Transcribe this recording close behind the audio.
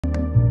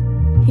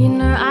You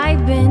know,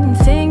 I've been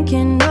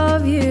thinking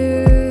of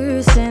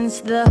you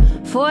since the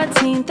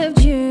 14th of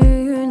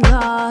June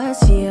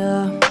last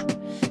year.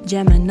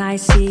 Gemini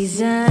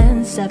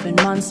season, 7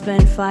 months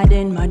spent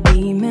fighting my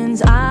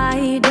demons.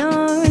 I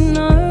don't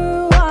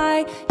know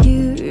why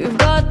you've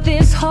got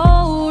this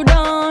hold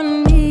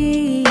on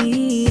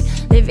me.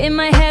 Live in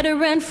my head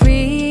rent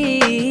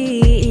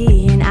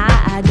free, and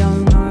I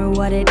don't know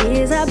what it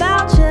is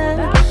about you,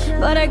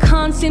 but I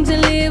can't seem to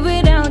live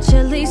without you,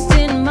 at least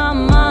in my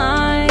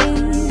mind.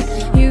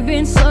 You've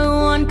been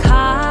so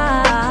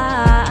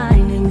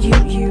unkind, and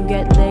you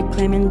get lit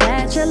claiming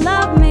that you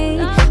love me.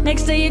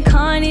 Next day you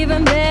can't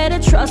even bear to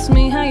trust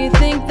me. How you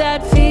think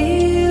that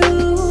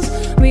feels?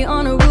 We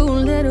on a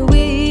roulette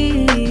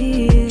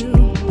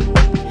wheel.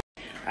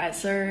 Alright,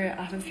 so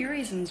I have a few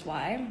reasons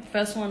why.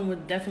 First one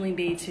would definitely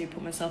be to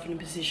put myself in a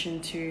position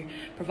to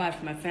provide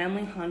for my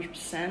family,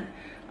 100%.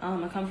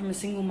 I come from a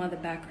single mother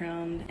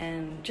background,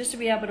 and just to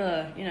be able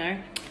to, you know,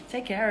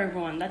 take care of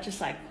everyone, that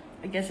just like,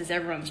 I guess it's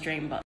everyone's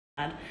dream, but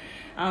bad.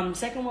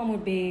 Second one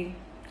would be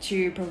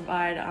to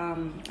provide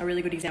a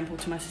really good example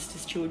to my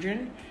sister's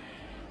children.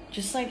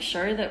 Just like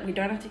show that we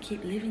don't have to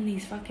keep living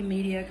these fucking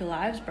mediocre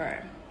lives, bro.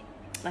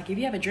 Like if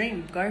you have a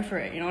dream, go for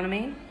it, you know what I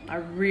mean? I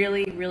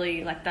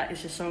really like that.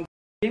 It's just so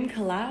dream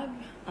collab.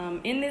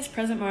 In this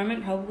present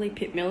moment, probably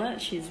Pip Miller.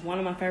 She's one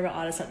of my favorite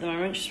artists at the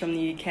moment. She's from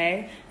the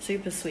UK,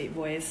 super sweet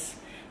voice.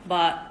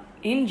 But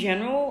in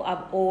general,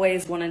 I've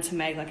always wanted to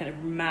make like a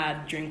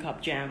mad drink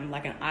up jam,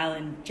 like an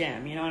island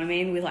jam, you know what I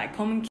mean? With like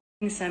Common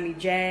King, Sammy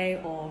J,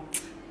 or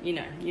you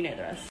know the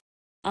rest.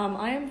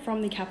 I am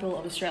from the capital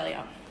of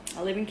Australia.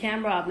 I live in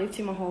Canberra. I've lived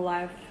here my whole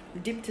life.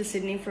 Dipped to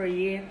Sydney for a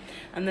year,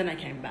 and then I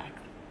came back.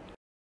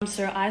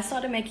 So I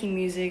started making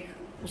music,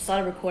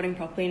 started recording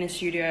properly in a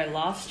studio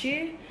last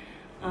year.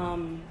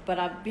 But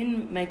I've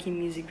been making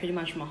music pretty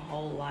much my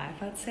whole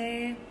life, I'd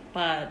say.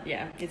 But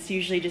yeah, it's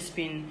usually just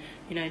been,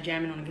 you know,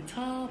 jamming on a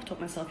guitar. I've taught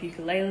myself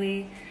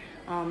ukulele.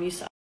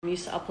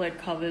 Used to upload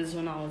covers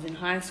when I was in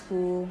high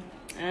school,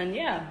 and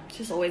yeah, it's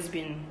just always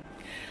been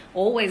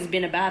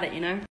about it, you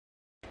know.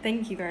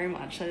 Thank you very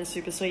much. That is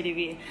super sweet of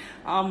you.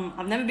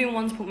 I've never been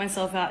one to put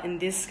myself out in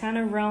this kind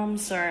of realm,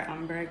 so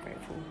I'm very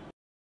grateful.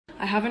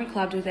 I haven't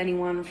collabed with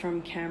anyone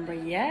from Canberra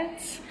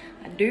yet.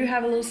 I do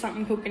have a little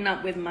something cooking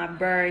up with my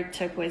bro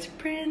Turquoise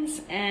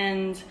Prince,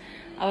 and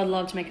I would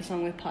love to make a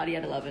song with Party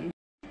at 11.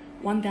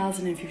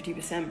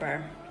 1050%,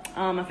 bro.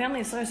 My family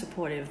is so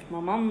supportive.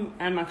 My mum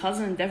and my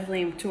cousin are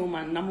definitely two of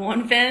my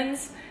 #1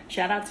 fans.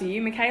 Shout out to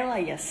you, Michaela.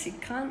 Yes, you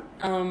can't.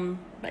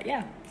 But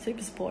yeah,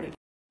 super supportive.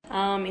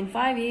 In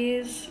 5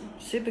 years,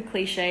 super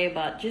cliche,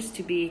 but just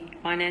to be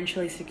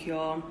financially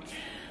secure,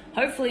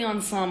 hopefully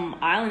on some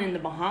island in the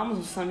Bahamas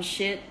or some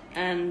shit,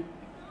 and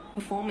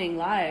performing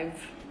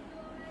live.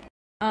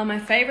 My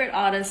favorite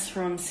artists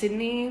from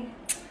Sydney,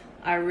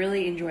 I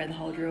really enjoy the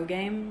whole drill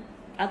game.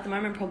 At the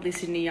moment, probably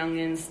Sydney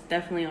Youngins,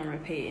 definitely on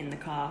repeat in the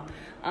car.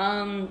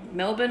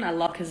 Melbourne, I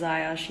love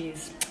Kazaya,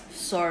 she's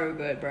so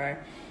good, bro.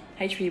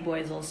 HP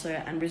Boys also,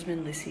 and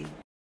Brisbane, Lissy.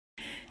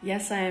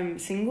 Yes, I am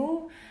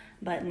single.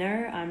 But no,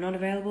 I'm not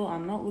available,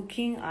 I'm not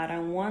looking, I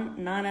don't want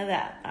none of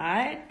that,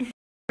 alright?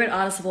 Favorite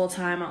artist of all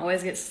time, I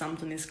always get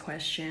stumped on this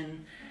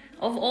question.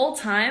 Of all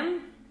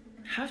time,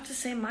 have to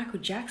say Michael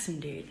Jackson,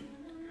 dude.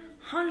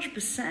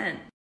 100%.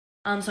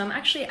 So I'm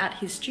actually at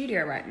his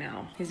studio right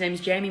now. His name's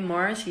Jamie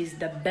Morris, he's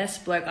the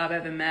best bloke I've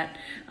ever met.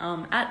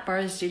 At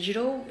Burrows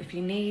Digital, if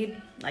you need,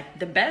 like,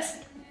 the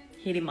best,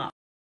 hit him up.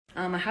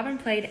 I haven't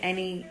played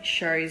any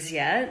shows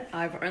yet.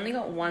 I've only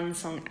got one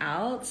song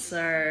out,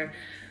 so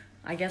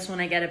I guess when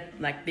I get a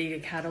bigger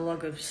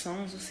catalogue of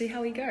songs, we'll see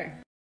how we go.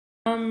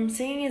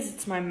 Seeing as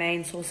it's my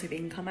main source of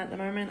income at the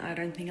moment, I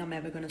don't think I'm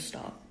ever gonna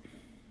stop.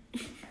 I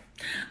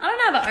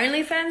don't have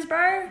OnlyFans,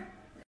 bro.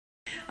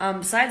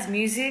 Besides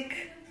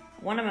music,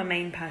 one of my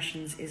main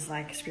passions is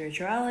like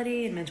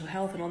spirituality and mental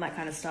health and all that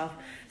kind of stuff.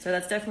 So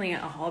that's definitely a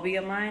hobby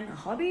of mine. A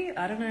hobby?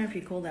 I don't know if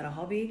you call that a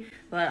hobby,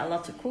 but I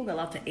love to cook, I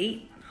love to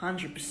eat,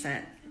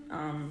 100%.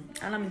 And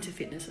I'm into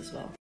fitness as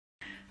well.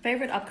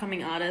 Favorite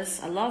upcoming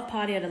artists, I love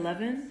Party at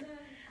 11.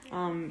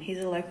 He's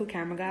a local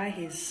camera guy.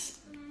 He's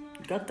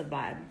got the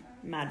vibe,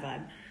 mad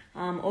vibe.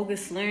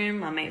 August Loom,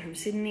 my mate from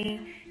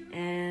Sydney,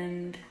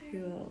 and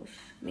who else?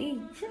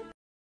 Me.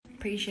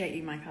 Appreciate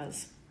you, my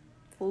cuz.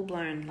 Full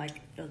blown,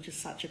 like, you're just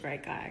such a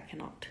great guy. I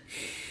cannot.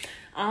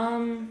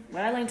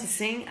 Where I learned to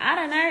sing, I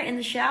don't know, in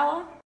the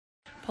shower.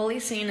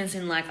 Polyscene as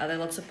in like, are there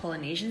lots of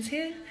Polynesians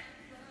here?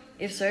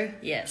 If so,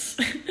 yes.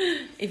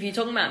 If you're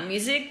talking about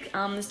music,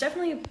 there's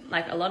definitely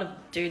like a lot of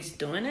dudes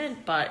doing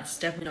it, but it's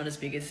definitely not as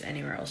big as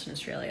anywhere else in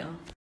Australia.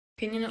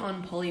 Opinion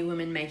on poly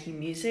women making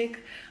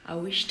music, I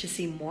wish to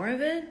see more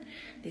of it.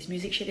 This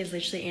music shit is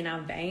literally in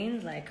our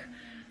veins. Like,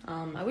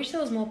 I wish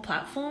there was more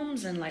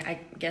platforms and like,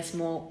 I guess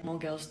more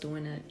girls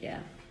doing it,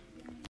 yeah.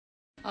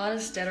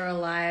 Artists dead or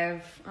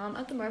alive,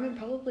 at the moment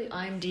probably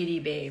I'm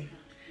DDB.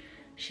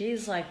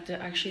 She's like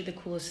actually the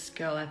coolest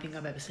girl I think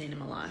I've ever seen in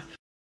my life.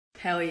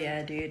 Hell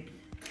yeah, dude.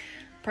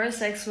 Pro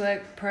sex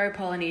work, pro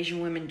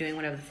Polynesian women doing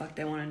whatever the fuck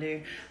they want to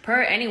do,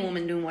 pro any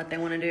woman doing what they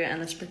want to do, and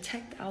let's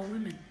protect our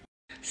women.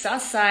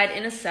 South side,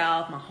 inner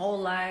south, my whole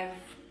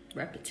life.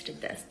 Rep it to the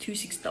death.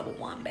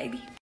 2611,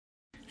 baby.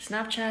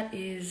 Snapchat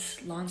is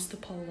Lance the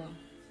Polar.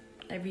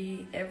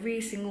 Every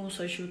single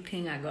social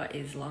thing I got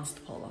is Lance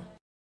the Polar.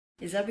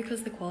 Is that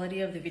because the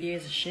quality of the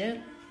videos is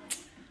shit?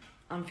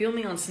 I'm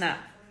filming on Snap.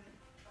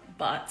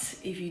 But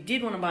if you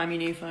did want to buy me a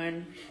new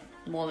phone,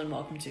 more than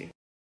welcome to.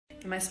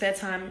 In my spare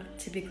time,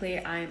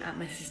 typically I'm at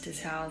my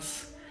sister's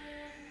house,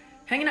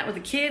 hanging out with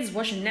the kids,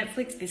 watching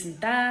Netflix, this and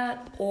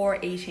that, or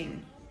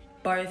eating.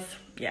 Both,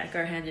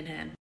 go hand in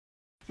hand.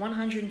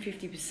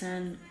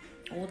 150%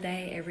 all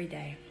day, every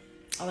day.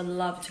 I would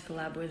love to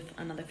collab with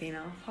another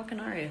female. Fucking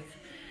oath. Are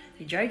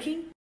you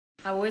joking?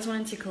 I always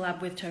wanted to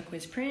collab with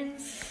Turquoise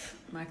Prince,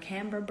 my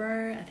Canberra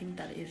bro. I think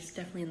that is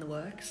definitely in the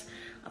works.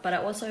 But I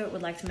also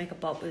would like to make a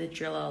bop with a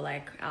driller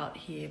like out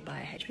here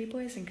by HP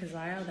Boys in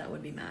Kazaya. That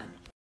would be mad.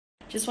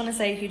 Just want to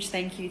say a huge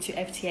thank you to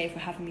FTA for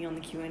having me on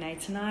the Q&A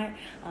tonight.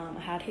 I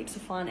had heaps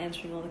of fun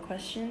answering all the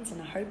questions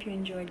and I hope you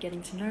enjoyed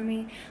getting to know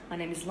me. My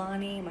name is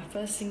LANI. My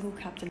first single,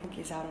 Captain Hook,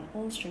 is out on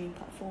all streaming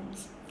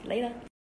platforms. Later.